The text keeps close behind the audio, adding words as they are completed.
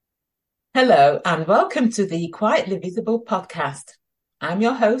Hello, and welcome to the Quietly Visible podcast. I'm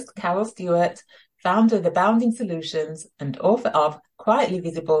your host, Carol Stewart, founder of The Bounding Solutions and author of Quietly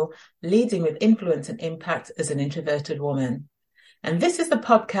Visible, Leading with Influence and Impact as an Introverted Woman. And this is the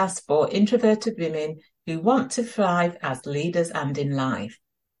podcast for introverted women who want to thrive as leaders and in life.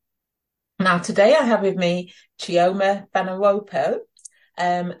 Now, today I have with me Chioma Fanawopo,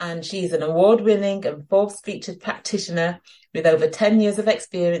 and she's an award-winning and Forbes featured practitioner with over 10 years of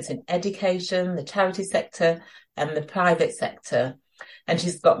experience in education, the charity sector, and the private sector. And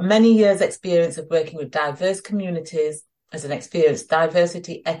she's got many years' experience of working with diverse communities as an experienced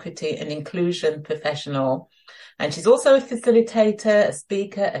diversity, equity, and inclusion professional. And she's also a facilitator, a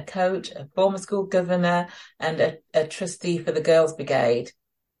speaker, a coach, a former school governor, and a trustee for the Girls Brigade.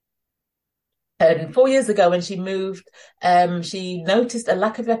 And 4 years ago, when she moved, she noticed a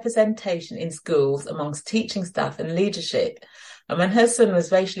lack of representation in schools amongst teaching staff and leadership. And when her son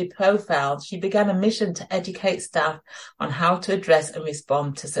was racially profiled, she began a mission to educate staff on how to address and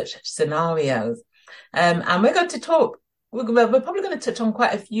respond to such scenarios. And we're going to talk, we're probably going to touch on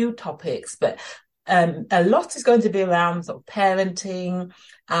quite a few topics, but a lot is going to be around sort of parenting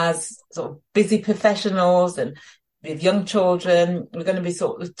as sort of busy professionals and with young children. We're going to be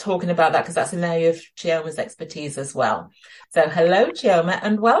sort of talking about that because that's an area of Chioma's expertise as well. So hello, Chioma,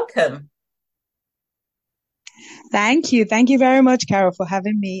 and welcome. Thank you. Thank you very much, Carol, for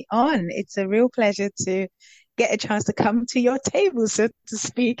having me on. It's a real pleasure to get a chance to come to your table, so to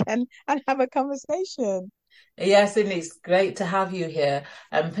speak, and have a conversation. Yes, and it's great to have you here,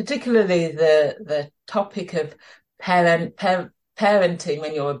 and particularly the topic of parenting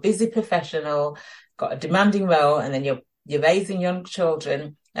when you're a busy professional, got a demanding role, and then you're raising young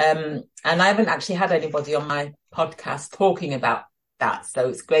children. And I haven't actually had anybody on my podcast talking about that, so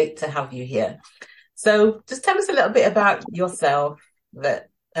it's great to have you here. So just tell us a little bit about yourself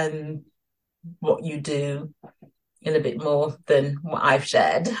and what you do in a bit more than what I've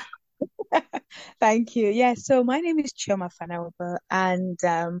shared. Thank you. Yeah, so my name is Chioma Fanawopo, and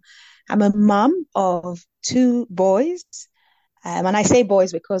I'm a mom of two boys. And I say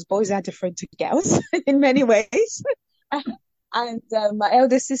boys because boys are different to girls in many ways. And my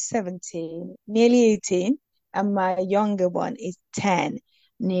eldest is 17, nearly 18, and my younger one is 10,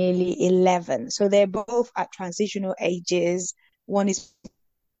 nearly 11. So they're both at transitional ages. One is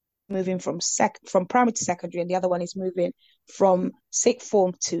moving from primary to secondary, and the other one is moving from sixth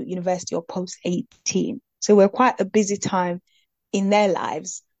form to university or post 18. So we're quite a busy time in their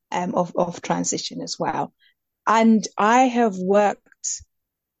lives of transition as well. And I have worked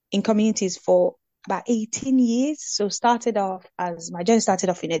in communities for about 18 years. So my journey started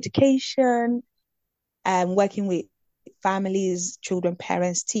off in education, working with families, children,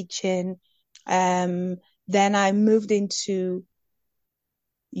 parents, teaching. Then I moved into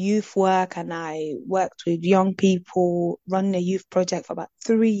youth work, and I worked with young people, running a youth project for about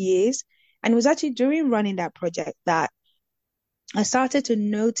 3 years. And it was actually during running that project that I started to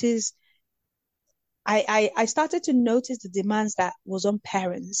notice I started to notice the demands that was on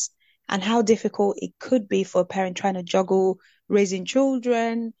parents and how difficult it could be for a parent trying to juggle raising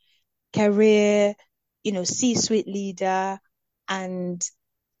children, career, C-suite leader, and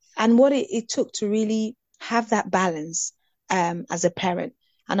what it took to really have that balance as a parent.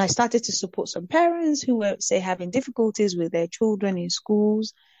 And I started to support some parents who were, say, having difficulties with their children in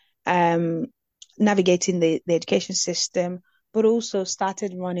schools, um, navigating the education system, but also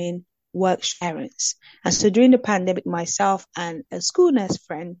started running work parents. And so during the pandemic, myself and a school nurse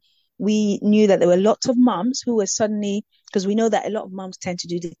friend, we knew that there were lots of moms who were suddenly, because we know that a lot of moms tend to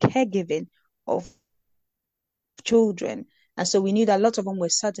do the caregiving of children. And so we knew that a lot of them were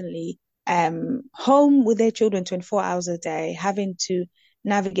suddenly home with their children 24 hours a day, having to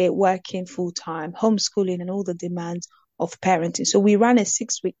navigate working full time, homeschooling, and all the demands of parenting. So we ran a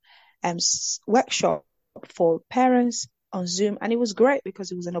 6-week workshop for parents on Zoom, and it was great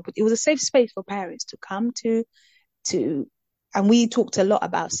because it was a safe space for parents to come to, and we talked a lot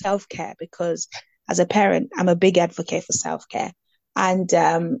about self-care because as a parent, I'm a big advocate for self-care, and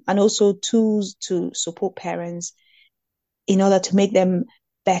also tools to support parents in order to make them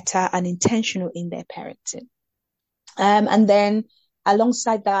better and intentional in their parenting. And then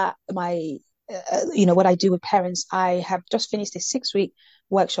alongside that, what I do with parents, I have just finished a 6-week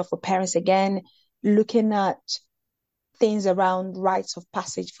workshop for parents again, looking at things around rites of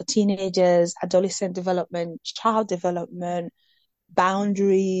passage for teenagers, adolescent development, child development,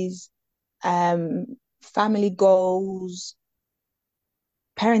 boundaries, family goals,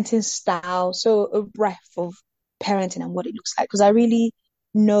 parenting style. So a breadth of parenting and what it looks like. Because I really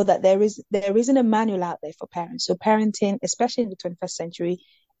know that there isn't a manual out there for parents. So parenting, especially in the 21st century,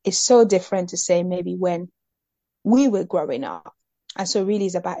 is so different to say maybe when we were growing up. And so really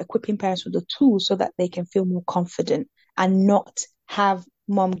it's about equipping parents with the tools so that they can feel more confident and not have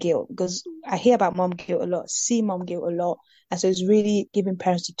mom guilt, because I hear about mom guilt a lot, see mom guilt a lot. And so it's really giving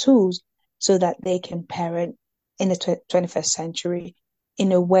parents the tools so that they can parent in the 21st century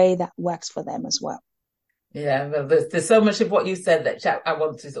in a way that works for them as well. Yeah, well, there's so much of what you said that I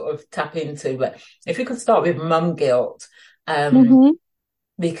want to sort of tap into, but if you could start with mum guilt, Mm-hmm.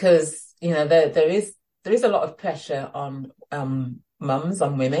 because there is a lot of pressure on mums,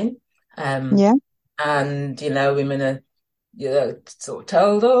 on women, um, Yeah. and women are sort of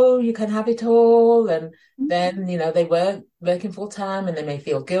told, oh, you can have it all, and then they weren't working full time, and they may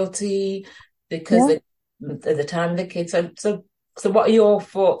feel guilty because Yeah. at the time of the kids. So what are your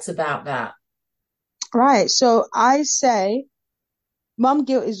thoughts about that? Right. So I say mom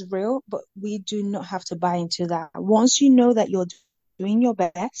guilt is real, but we do not have to buy into that. Once you know that you're doing your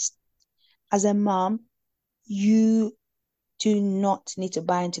best as a mom, you do not need to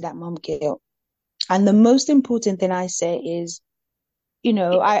buy into that mom guilt. And the most important thing I say is,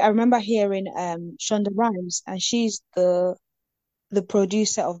 I remember hearing Shonda Rhimes, and she's the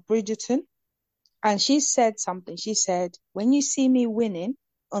producer of Bridgerton, and she said something. She said, "When you see me winning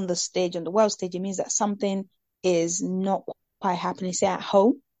on the stage, on the world stage, it means that something is not quite happening. Say at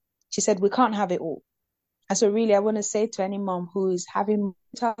home." She said, "We can't have it all." And so really, I want to say to any mom who is having,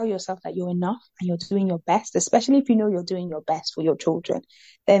 tell yourself that you're enough and you're doing your best, especially if you know you're doing your best for your children,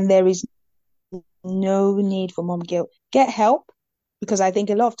 then there is no need for mom guilt. Get help, because I think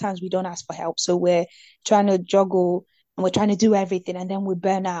a lot of times we don't ask for help. So we're trying to juggle and we're trying to do everything, and then we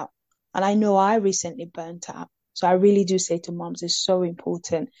burn out. And I know I recently burnt out. So I really do say to moms, it's so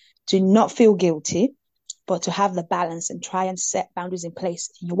important to not feel guilty, but to have the balance and try and set boundaries in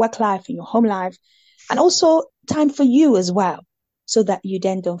place in your work life, in your home life, and also time for you as well, so that you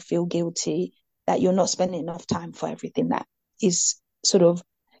then don't feel guilty that you're not spending enough time for everything that is sort of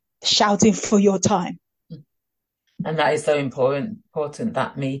shouting for your time. And that is so important,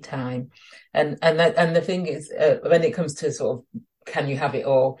 that me time. And the thing is, when it comes to sort of, can you have it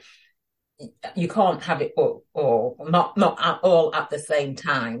all? You can't have it all, not at all at the same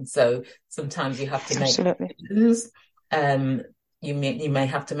time. So sometimes you have to make Absolutely. decisions. Um, you may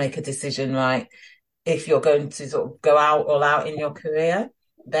have to make a decision, right? If you're going to sort of go out all out in your career,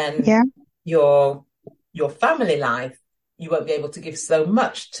 then Yeah, your family life, you won't be able to give so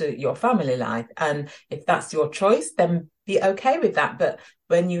much to your family life. And if that's your choice, then be okay with that. But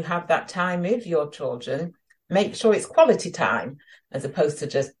when you have that time with your children, make sure it's quality time as opposed to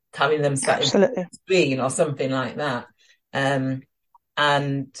just having them sat in absolutely. the screen or something like that. And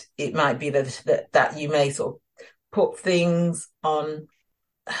it might be that you may sort of put things on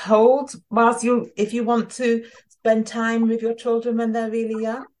hold if you want to spend time with your children when they're really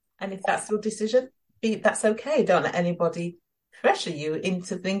young, and if that's your decision, that's okay. Don't let anybody pressure you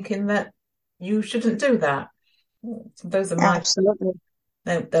into thinking that you shouldn't do that. Those are my Absolutely.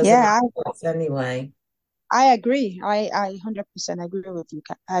 those are my Yeah, thoughts anyway. I agree. I 100% agree with you.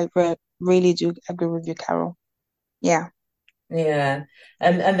 Really do agree with you, Carol. Yeah. Yeah,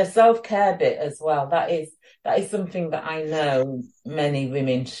 and the self-care bit as well. That is something that I know many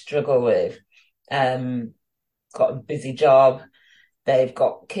women struggle with. Got a busy job, they've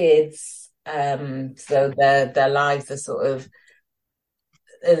got kids, so their lives are sort of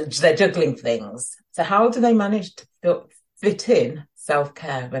they're juggling things. So how do they manage to fit in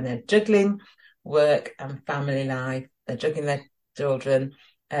self-care when they're juggling work and family life? They're juggling their children.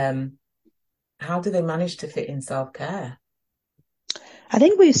 Um, how do they manage to fit in self-care? I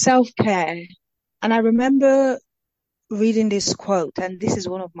think with self-care, and I remember reading this quote, and this is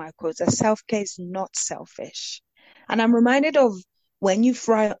one of my quotes, that self-care is not selfish. And I'm reminded of when you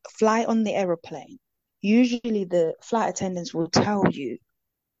fly on the aeroplane, usually the flight attendants will tell you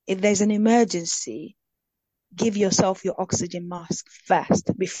if there's an emergency, give yourself your oxygen mask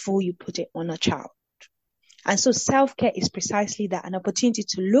first before you put it on a child. And so self-care is precisely that, an opportunity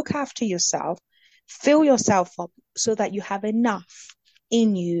to look after yourself, fill yourself up so that you have enough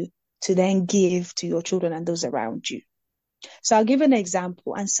in you to then give to your children and those around you. So I'll give an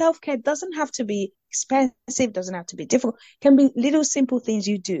example. And self-care doesn't have to be expensive, doesn't have to be difficult. It can be little simple things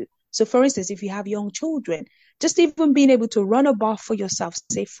you do. So for instance, if you have young children, just even being able to run a bath for yourself,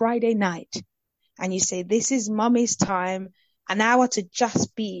 say Friday night, and you say, this is mommy's time, an hour to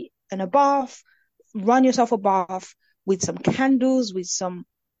just be in a bath, run yourself a bath with some candles, with some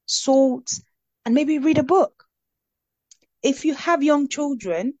salt, and maybe read a book. If you have young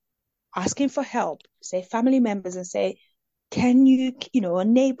children, asking for help, say family members, and say, can you, a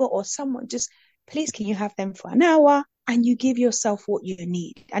neighbor or someone, just please, can you have them for an hour? and you give yourself what you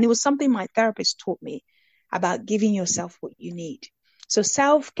need. And it was something my therapist taught me about giving yourself what you need. So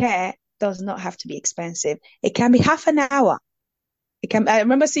self-care does not have to be expensive. It can be half an hour. I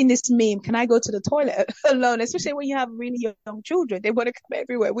remember seeing this meme, can I go to the toilet alone? Especially when you have really young children, they want to come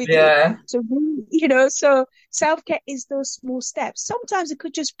everywhere with you. Yeah. So, so self-care is those small steps. Sometimes it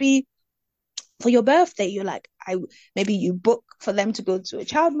could just be for your birthday. You're like, maybe you book for them to go to a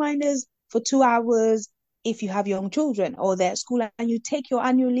childminders for 2 hours if you have young children, or they're at school, and you take your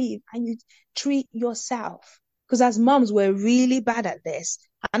annual leave and you treat yourself. Because as moms, we're really bad at this.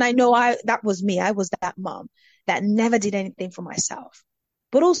 And I know that was me. I was that mom that never did anything for myself.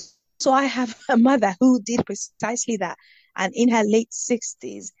 But also I have a mother who did precisely that. And in her late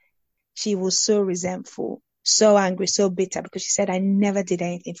 60s, she was so resentful, so angry, so bitter, because she said, I never did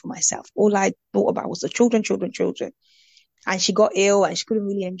anything for myself. All I thought about was the children. And she got ill and she couldn't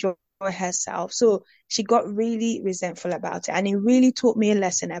really enjoy herself. So she got really resentful about it. And it really taught me a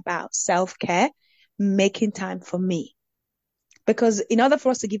lesson about self-care, making time for me. Because in order for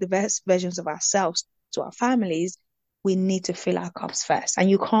us to give the best versions of ourselves to our families, we need to fill our cups first. And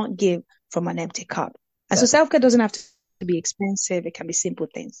you can't give from an empty cup. And so self-care doesn't have to be expensive. It can be simple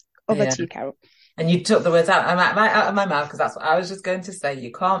things. Over to you, Carol. And you took the words out of my mouth, because that's what I was just going to say.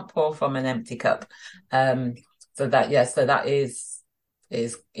 You can't pour from an empty cup. So that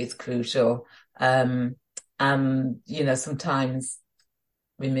is crucial. And, sometimes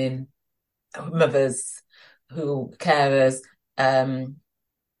women, mothers, carers,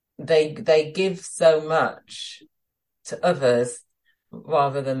 they give so much to others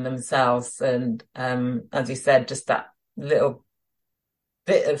rather than themselves. And, as you said, just that little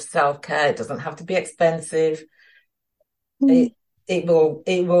bit of self-care, it doesn't have to be expensive. It'll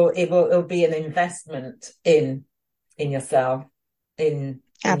be an investment in yourself, in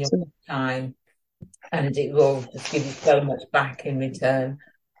your time, and it will just give you so much back in return.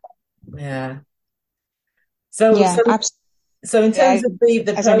 Yeah. So in terms of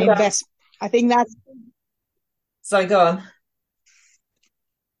the as an investment, I think that's. Sorry, go on.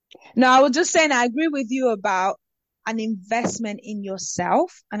 No, I was just saying I agree with you about an investment in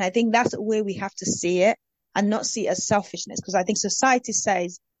yourself, and I think that's the way we have to see it, and not see it as selfishness, because I think society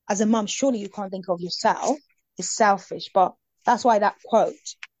says, as a mom, surely you can't think of yourself. It's selfish, but that's why that quote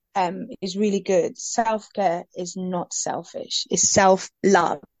is really good. Self-care is not selfish. It's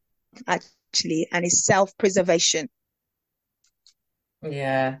self-love, actually, and it's self-preservation.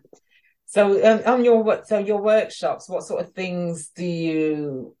 Yeah. So on your workshops, what sort of things do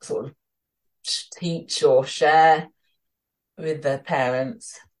you sort of teach or share with the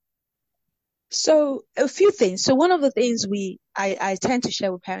parents? So a few things. So one of the things I tend to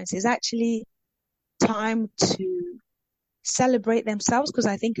share with parents is actually time to celebrate themselves, because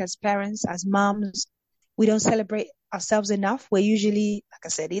I think as parents, as moms, we don't celebrate ourselves enough. We're usually, like I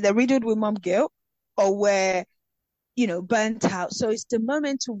said, either riddled with mom guilt or we're, burnt out. So it's the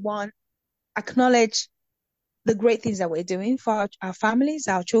moment to acknowledge the great things that we're doing for our families,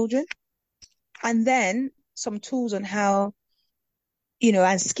 our children, and then some tools on how,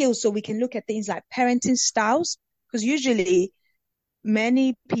 and skills, so we can look at things like parenting styles, because usually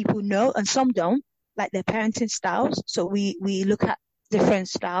many people know and some don't, like their parenting styles. So we look at different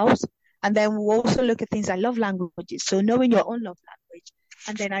styles, and then we'll also look at things like love languages. So knowing your own love language,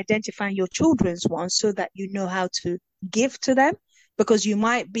 and then identifying your children's ones so that you know how to give to them. Because you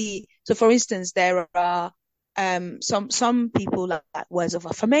might be, so for instance, there are some people like words of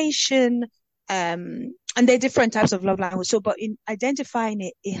affirmation, and there are different types of love language. So, but in identifying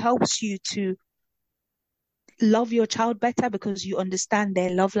it, it helps you to love your child better, because you understand their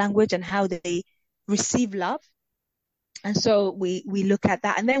love language and how they receive love. And so we look at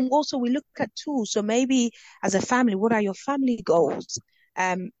that. And then also we look at tools. So maybe as a family, what are your family goals?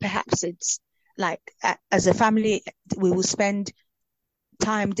 Perhaps it's like as a family, we will spend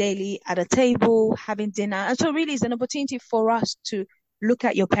time daily at a table, having dinner. And so really it's an opportunity for us to look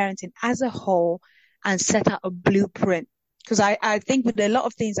at your parenting as a whole and set out a blueprint. Because I think with a lot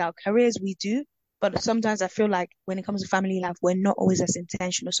of things, our careers we do, but sometimes I feel like when it comes to family life, we're not always as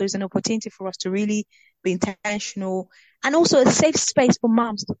intentional. So it's an opportunity for us to really be intentional, and also a safe space for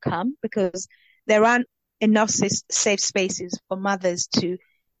moms to come, because there aren't enough safe spaces for mothers to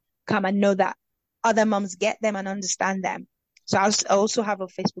come and know that other moms get them and understand them. So I also have a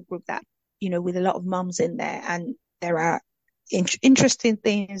Facebook group that, with a lot of moms in there, and there are interesting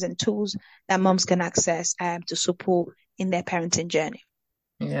things and tools that moms can access to support in their parenting journey.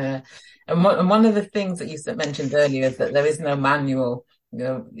 Yeah. And one of the things that you mentioned earlier is that there is no manual,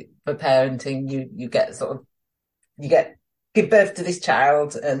 for parenting. You give birth to this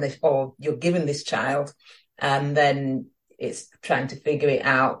child, or you're given this child, And then it's trying to figure it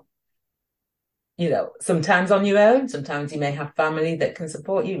out, sometimes on your own. Sometimes you may have family that can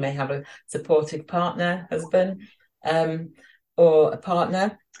support you. You may have a supportive partner, husband, or a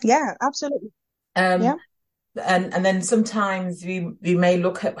partner. Yeah, absolutely. Um, Yeah. and then sometimes we may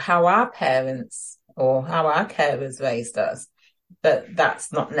look at how our parents or how our carers raised us, but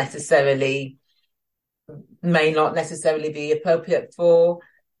that's not necessarily may not necessarily be appropriate for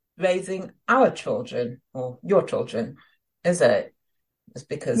raising our children or your children, is it? It's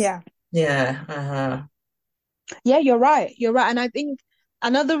because, Yeah. yeah, uh-huh. Yeah, you're right. You're right. And I think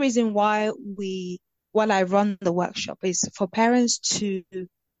another reason while I run the workshop is for parents to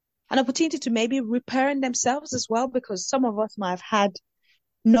an opportunity to maybe reparent themselves as well, because some of us might have had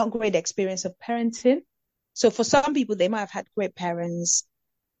not great experience of parenting. So for some people, they might have had great parents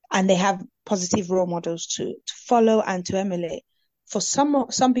and they have positive role models to follow and to emulate. For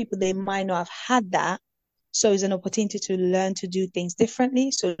some people, they might not have had that. So it's an opportunity to learn to do things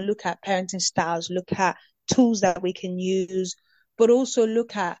differently. So look at parenting styles, look at tools that we can use, but also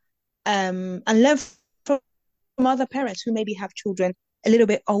look at and learn from other parents who maybe have children a little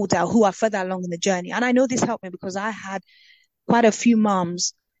bit older who are further along in the journey. And I know this helped me because I had quite a few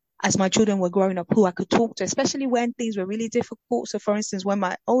moms as my children were growing up who I could talk to, especially when things were really difficult. So, for instance, when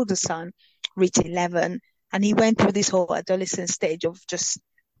my older son reached 11 and he went through this whole adolescent stage of just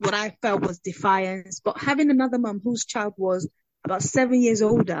what I felt was defiance, but having another mom whose child was about 7 years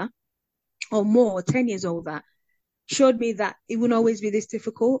older or more, 10 years older, showed me that it wouldn't always be this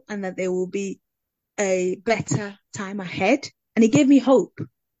difficult and that there will be a better time ahead. And it gave me hope.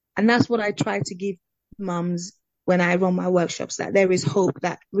 And that's what I try to give mums when I run my workshops, that there is hope,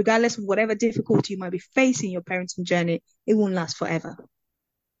 that regardless of whatever difficulty you might be facing your parenting journey, it won't last forever.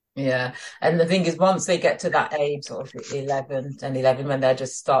 Yeah. And the thing is, once they get to that age, sort of 11, when they're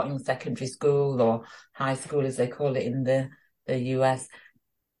just starting secondary school or high school, as they call it in the US,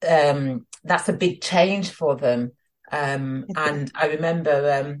 that's a big change for them. And I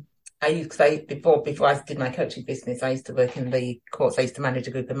remember, I used to say before I did my coaching business, I used to work in the courts. I used to manage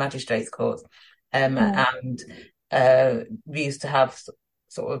a group of magistrates courts. And we used to have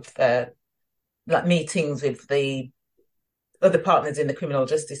sort of like meetings with the other partners in the criminal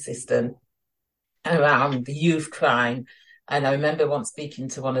justice system around the youth crime. And I remember once speaking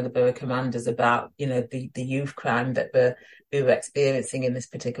to one of the borough commanders about, the youth crime that we were experiencing in this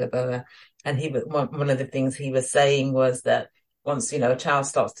particular borough. And one of the things he was saying was that once, a child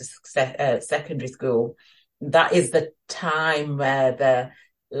starts to secondary school, that is the time where they're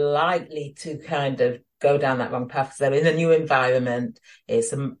likely to kind of go down that wrong path. So they're in a new environment. It's,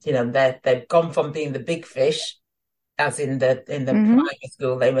 they've gone from being the big fish, as in the primary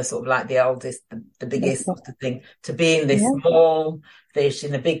school, they were sort of like the oldest, the biggest sort of thing, to being this small fish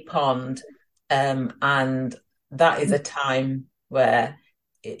in a big pond. And that is a time where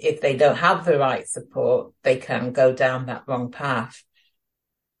if they don't have the right support, they can go down that wrong path.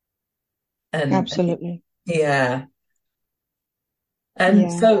 And Absolutely. yeah.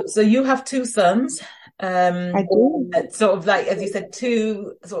 And so you have two sons. I do. Sort of like, as you said,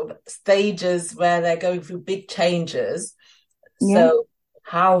 two sort of stages where they're going through big changes. Yeah. So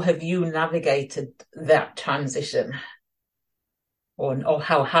how have you navigated that transition? Or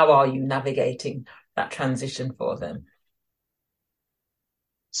how are you navigating that transition for them?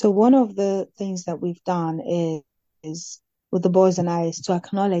 So one of the things that we've done is with the boys and I is to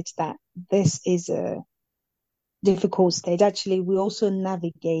acknowledge that this is a difficult stage. Actually, we also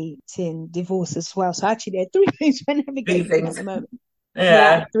navigating divorce as well. So actually, there are three things we're navigating at the moment.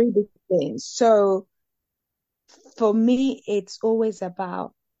 Yeah, three big things. So for me, it's always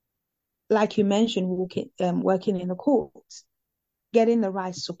about, like you mentioned, working in the courts, getting the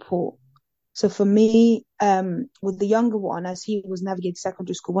right support. So for me, with the younger one, as he was navigating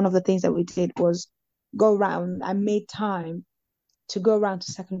secondary school, one of the things that we did was go around. I made time to go around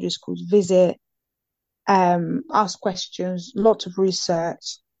to secondary schools, visit, ask questions, lots of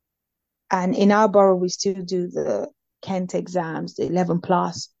research. And in our borough, we still do the Kent exams, the 11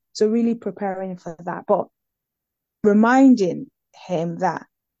 plus. So really preparing for that, but reminding him that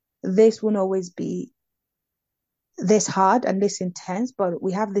this won't always be this hard and this intense, but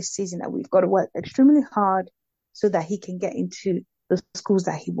we have this season that we've got to work extremely hard so that he can get into the schools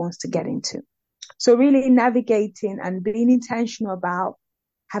that he wants to get into. So really navigating and being intentional about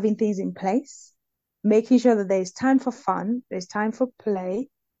having things in place, making sure that there's time for fun, there's time for play,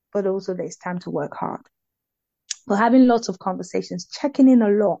 but also there's time to work hard. We're having lots of conversations, checking in a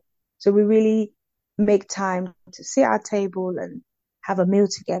lot. So we really make time to sit at our table and have a meal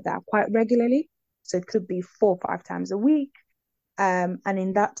together quite regularly. So it could be 4 or 5 times a week. And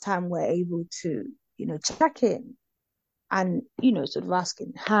in that time, we're able to, check in and, sort of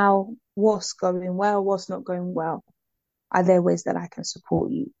asking what's going well, what's not going well. Are there ways that I can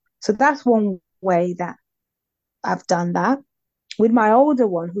support you? So that's one way that I've done that. With my older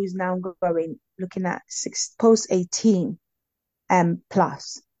one, who's now looking at post 18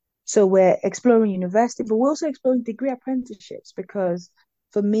 plus. So we're exploring university, but we're also exploring degree apprenticeships, because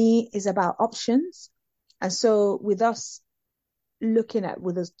for me, it's about options. And so with us looking at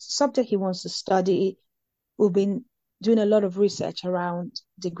with the subject he wants to study, we've been doing a lot of research around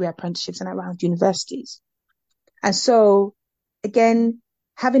degree apprenticeships and around universities. And so, again,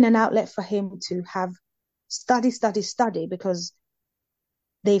 having an outlet for him to have study, because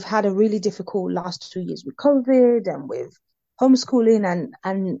they've had a really difficult last 2 years with COVID and with homeschooling,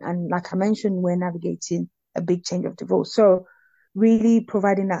 and like I mentioned, we're navigating a big change of divorce. So really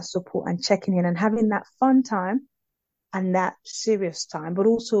providing that support and checking in and having that fun time and that serious time, but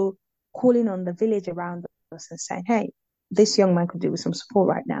also calling on the village around us and saying, hey, this young man could do with some support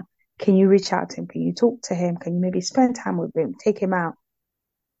right now. Can you reach out to him? Can you talk to him? Can you maybe spend time with him, take him out,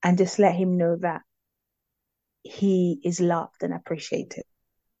 and just let him know that he is loved and appreciated?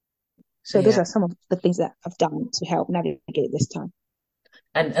 So those are some of the things that I've done to help navigate this time.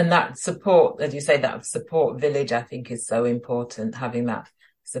 And that support, as you say, that support village, I think is so important, having that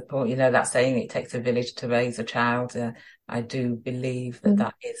support. That saying, it takes a village to raise a child. I do believe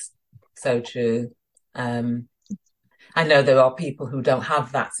that is so true. I know there are people who don't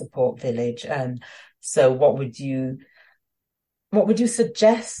have that support village. So what would you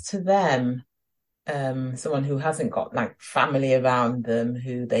suggest to them? Someone who hasn't got like family around them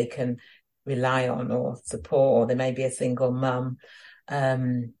who they can rely on or support, or they may be a single mum.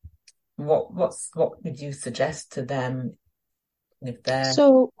 What would you suggest to them if they're...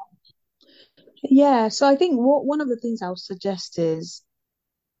 So I think one of the things I would suggest is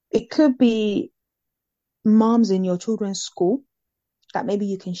it could be moms in your children's school that maybe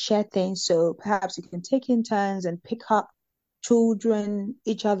you can share things. So perhaps you can take in turns and pick up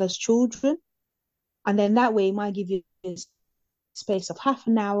each other's children. And then that way it might give you a space of half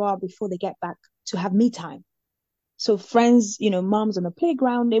an hour before they get back to have me time. So friends, moms on the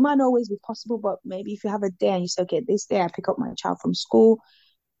playground, they might not always be possible, but maybe if you have a day and you say, okay, this day I pick up my child from school,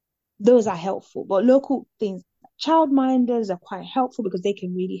 those are helpful. But local things, childminders are quite helpful because they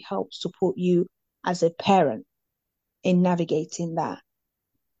can really help support you as a parent in navigating that.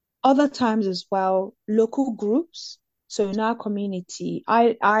 Other times as well, local groups. So in our community,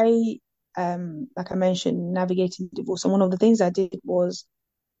 I like I mentioned, navigating divorce. And one of the things I did was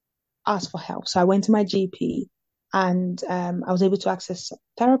ask for help. So I went to my GP and I was able to access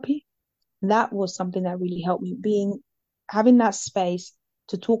therapy. That was something that really helped me, having that space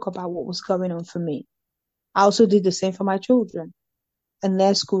to talk about what was going on for me. I also did the same for my children. In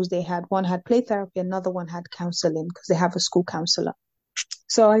their schools, one had play therapy, another one had counseling because they have a school counselor.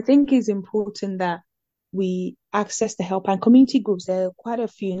 So I think it's important that we access the help, and community groups. There are quite a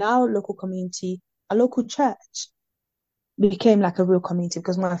few in our local community. A local church became like a real community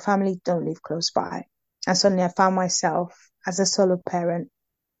because my family don't live close by. And suddenly I found myself as a solo parent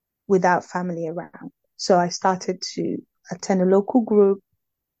without family around. So I started to attend a local group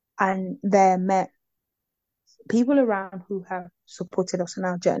and there met people around who have supported us on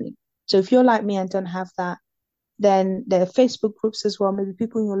our journey. So if you're like me and don't have that, then there are Facebook groups as well. Maybe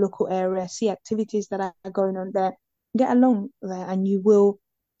people in your local area see activities that are going on there. Get along there and you will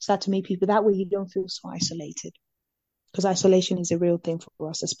start to meet people. That way you don't feel so isolated, because isolation is a real thing for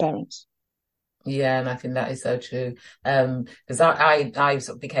us as parents. Yeah, and I think that is so true. Because I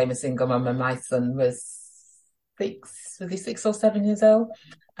sort of became a single mum and my son was 6 or 7 years old.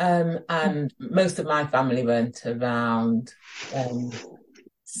 And most of my family weren't around.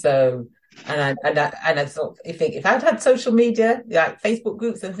 So, and I sort of think if I'd had social media, like Facebook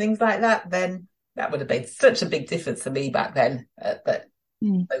groups and things like that, then that would have made such a big difference to me back then. But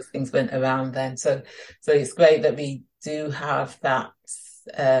those things weren't around then. So it's great that we do have that.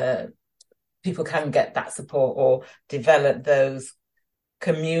 People can get that support or develop those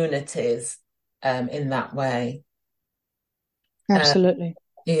communities in that way. Absolutely.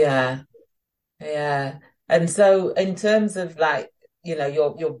 Yeah. And so in terms of like,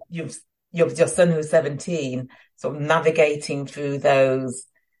 your son who's 17, sort of navigating through those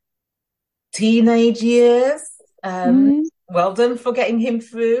teenage years. Well done for getting him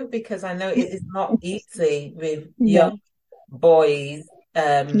through, because I know it is not easy with young boys.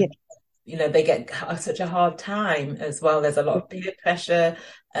 They get such a hard time as well. There's a lot of peer pressure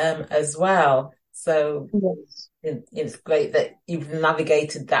as well. So it's great that you've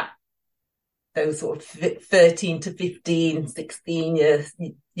navigated those sort of 13 to 15, 16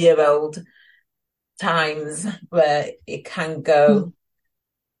 year old times where it can go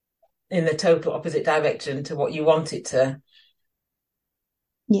in the total opposite direction to what you want it to.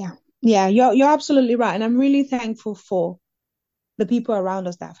 Yeah. Yeah, you're absolutely right. And I'm really thankful for the people around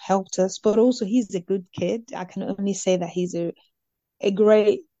us that have helped us, but also he's a good kid. I can only say that he's a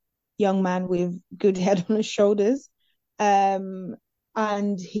great young man with good head on his shoulders. And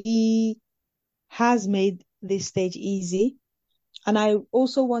he has made this stage easy. And I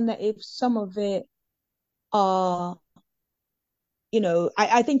also wonder if some of it are,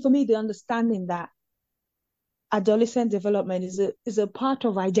 I think for me, the understanding that adolescent development is a part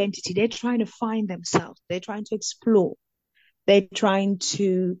of identity. They're trying to find themselves. They're trying to explore. They're trying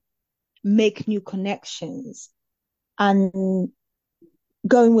to make new connections and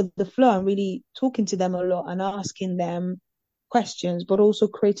going with the flow and really talking to them a lot and asking them questions, but also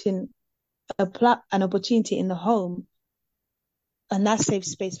creating an opportunity in the home and that safe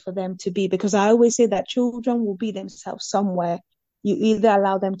space for them to be. Because I always say that children will be themselves somewhere. You either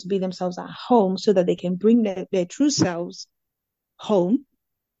allow them to be themselves at home so that they can bring their true selves home,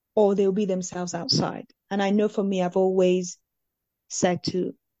 or they'll be themselves outside. And I know for me, I've always said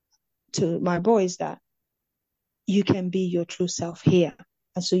to my boys that you can be your true self here.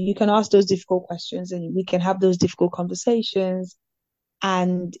 And so you can ask those difficult questions and we can have those difficult conversations.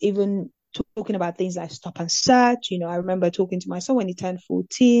 And even talking about things like stop and search. I remember talking to my son when he turned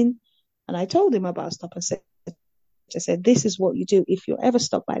 14 and I told him about stop and search. I said, this is what you do if you're ever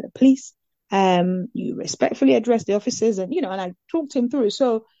stopped by the police. You respectfully address the officers and I talked him through.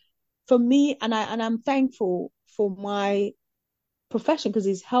 So for me, and I'm thankful for my profession because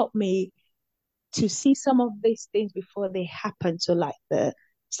it's helped me to see some of these things before they happen. So like the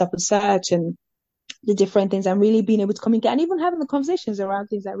stop and search and the different things and really being able to communicate and even having the conversations around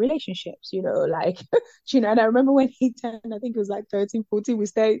things like relationships, like, and I remember when he turned, I think it was like 13, 14,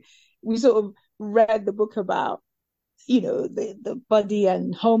 we sort of read the book about, the body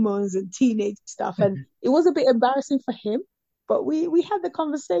and hormones and teenage stuff. And it was a bit embarrassing for him, but we had the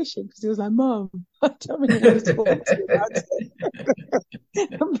conversation because he was like, Mom, I don't really want to talk to you about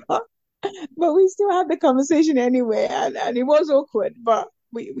it. but we still had the conversation anyway. And it was awkward, but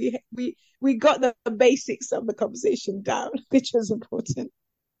we got the basics of the conversation down, which was important.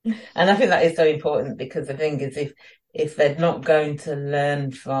 And I think that is so important because the thing is, if they're not going to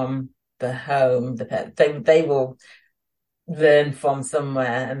learn from the home, they will learn from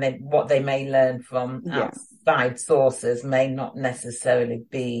somewhere, and what they may learn from outside sources may not necessarily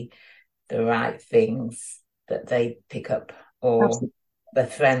be the right things that they pick up or Absolutely. Their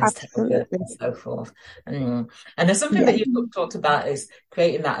friends tell them and so forth. And there's something that you talked about is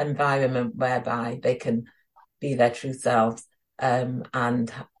creating that environment whereby they can be their true selves, and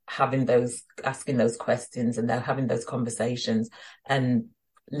asking those questions and they're having those conversations and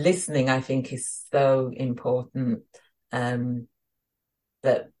listening. I think is so important,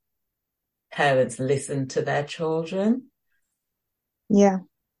 that parents listen to their children. Yeah.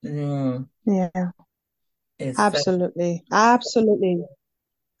 Yeah. Absolutely.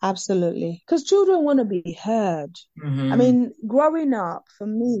 Absolutely. Because children want to be heard. Mm-hmm. I mean, growing up, for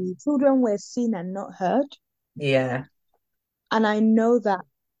me, children were seen and not heard. Yeah. And I know that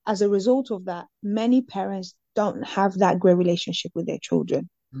as a result of that, many parents don't have that great relationship with their children.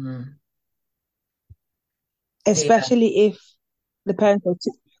 Mm. Especially if the parents were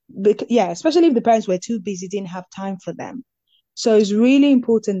especially if the parents were too busy, didn't have time for them. So it's really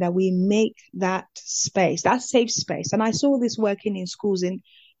important that we make that space, that safe space. And I saw this working in schools, in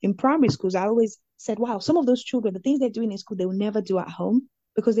primary schools. I always said, wow, some of those children, the things they're doing in school, they will never do at home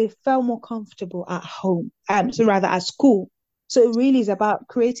because they felt more comfortable at home, so rather at school. So it really is about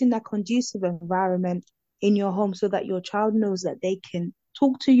creating that conducive environment in your home so that your child knows that they can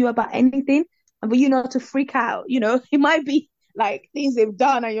talk to you about anything and for you not to freak out. It might be like things they've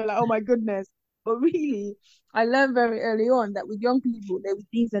done and you're like, oh my goodness. But really, I learned very early on that with young people, there were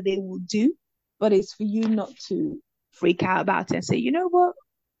things that they will do, but it's for you not to freak out about it and say, you know what?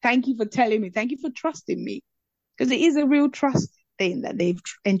 Thank you for telling me. Thank you for trusting me. Because it is a real trust thing that they've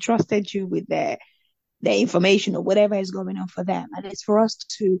entrusted you with their information or whatever is going on for them. And it's for us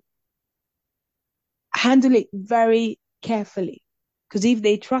to handle it very carefully. Because if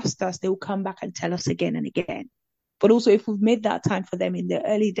they trust us, they will come back and tell us again and again. But also, if we've made that time for them in the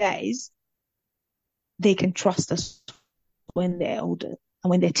early days, they can trust us when they're older and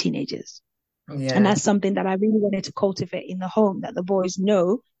when they're teenagers. Yeah. And that's something that I really wanted to cultivate in the home, that the boys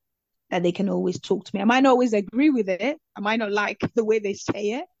know that they can always talk to me. I might not always agree with it. I might not like the way they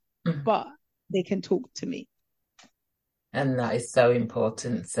say it, but they can talk to me. And that is so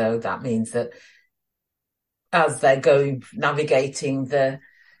important. So that means that as they're navigating the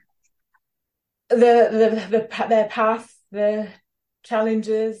their path, the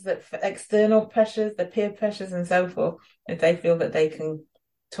challenges, the external pressures, the peer pressures, and so forth. If they feel that they can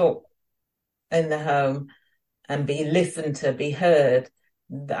talk in the home and be listened to, be heard,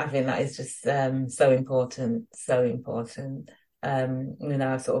 I think that is just so important, so important.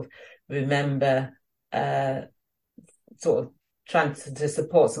 I sort of remember sort of trying to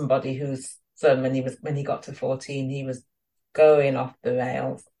support somebody whose son, when he got to 14, he was going off the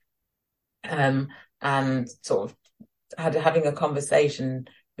rails, and sort of having a conversation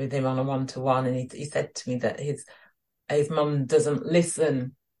with him on a one-to-one, and he said to me that his mum doesn't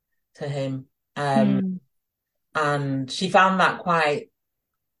listen to him, and she found that quite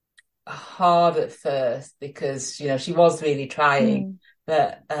hard at first because she was really trying,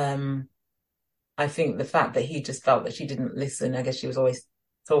 but I think the fact that he just felt that she didn't listen, I guess she was always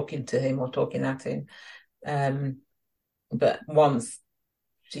talking to him or talking at him, but once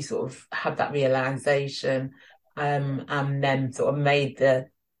she sort of had that realization, and then sort of made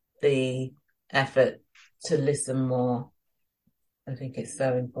the effort to listen more. I think it's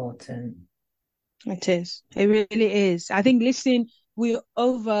so important. It is. It really is. I think listening, we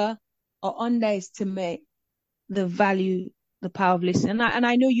underestimate the value, the power of listening. And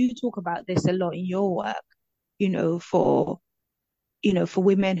I know you talk about this a lot in your work, for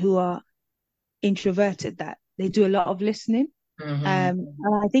women who are introverted, that they do a lot of listening. And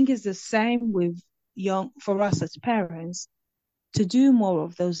I think it's the same for us as parents, to do more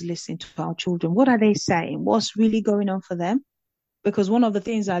of those listening to our children. What are they saying? What's really going on for them? Because one of the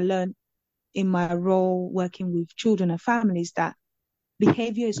things I learned in my role working with children and families, that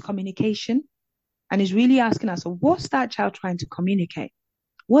behavior is communication, and is really asking us, what's that child trying to communicate?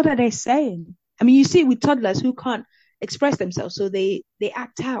 What are they saying? I mean, you see with toddlers who can't express themselves, so they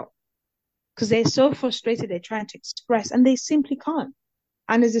act out because they're so frustrated, they're trying to express and they simply can't.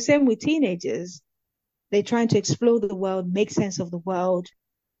 And it's the same with teenagers. They're trying to explore the world, make sense of the world.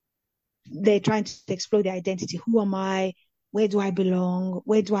 They're trying to explore their identity. Who am I? Where do I belong?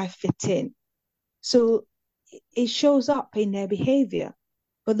 Where do I fit in? So it shows up in their behavior.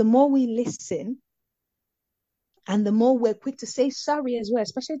 But the more we listen, and the more we're quick to say sorry as well,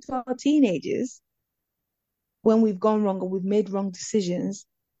 especially to our teenagers, when we've gone wrong or we've made wrong decisions,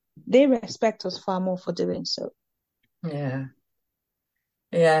 they respect us far more for doing so. Yeah.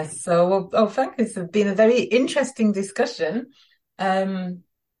 Yeah. So, thank you. It's been a very interesting discussion. Very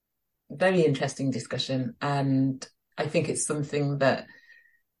interesting discussion. And I think it's something that,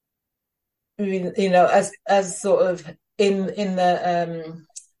 as sort of in the,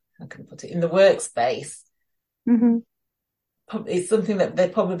 how can I put it, in the workspace, it's something that there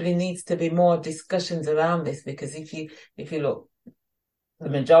probably needs to be more discussions around this, because if you look, the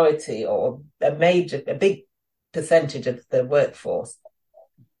majority or a big percentage of the workforce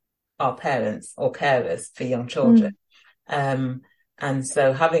are parents or carers for young children. And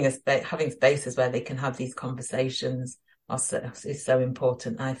so having spaces where they can have these conversations is so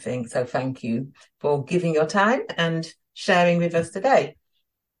important, I think. So thank you for giving your time and sharing with us today.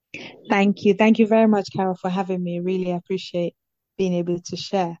 Thank you. Thank you very much, Carol, for having me. Really appreciate being able to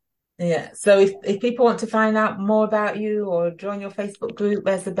share. Yeah. So if people want to find out more about you or join your Facebook group,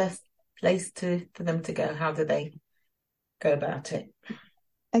 where's the best place for them to go? How do they go about it?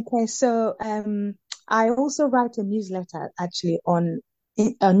 Okay. So I also write a newsletter actually on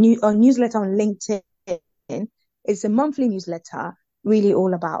newsletter on LinkedIn. It's a monthly newsletter, really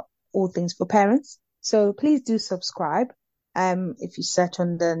all about all things for parents. So please do subscribe. If you search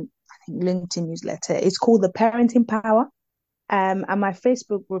on the LinkedIn newsletter, it's called The Parenting Power. And my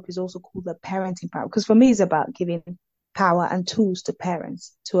Facebook group is also called The Parenting Power, because for me it's about giving power and tools to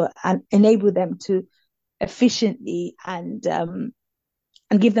parents to enable them to efficiently and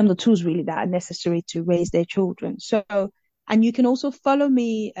give them the tools really that are necessary to raise their children. So, and you can also follow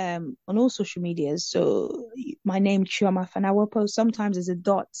me on all social medias. So my name, Chioma Fanawopo. Sometimes there's a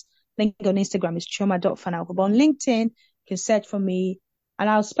dot. I think on Instagram is chioma.fanawopo. But on LinkedIn, you can search for me and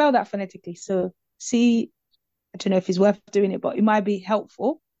I'll spell that phonetically. So I don't know if it's worth doing it, but it might be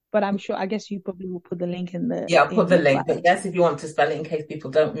helpful. But I guess you probably will put the link in the... Yeah, I'll put the link. But yes, if you want to spell it in case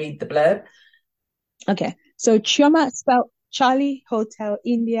people don't read the blurb. Okay. So Chioma, spelled Charlie, Hotel,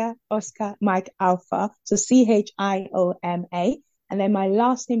 India, Oscar, Mike, Alpha. So Chioma. And then my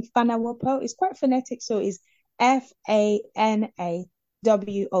last name, Fanawopo, is quite phonetic. So it's Fanawopo.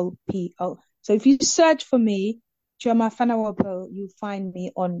 So if you search for me, Chioma Fanawopo, you'll find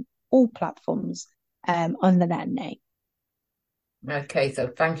me on all platforms under that name. Okay, so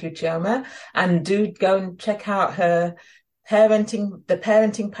thank you, Chioma. And do go and check out the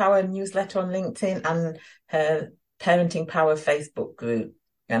Parenting Power newsletter on LinkedIn and her Parenting Power Facebook group.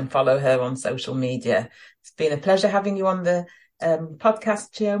 and follow her on social media. It's been a pleasure having you on the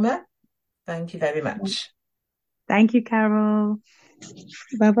podcast, Chioma. Thank you very much. Thank you, Carol.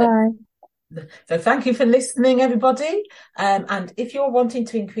 Bye-bye. So thank you for listening, everybody. And if you're wanting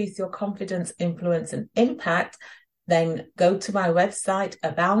to increase your confidence, influence, and impact, then go to my website,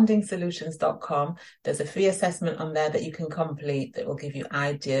 aboundingsolutions.com. There's a free assessment on there that you can complete that will give you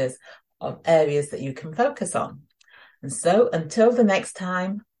ideas of areas that you can focus on. And so until the next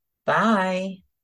time, bye.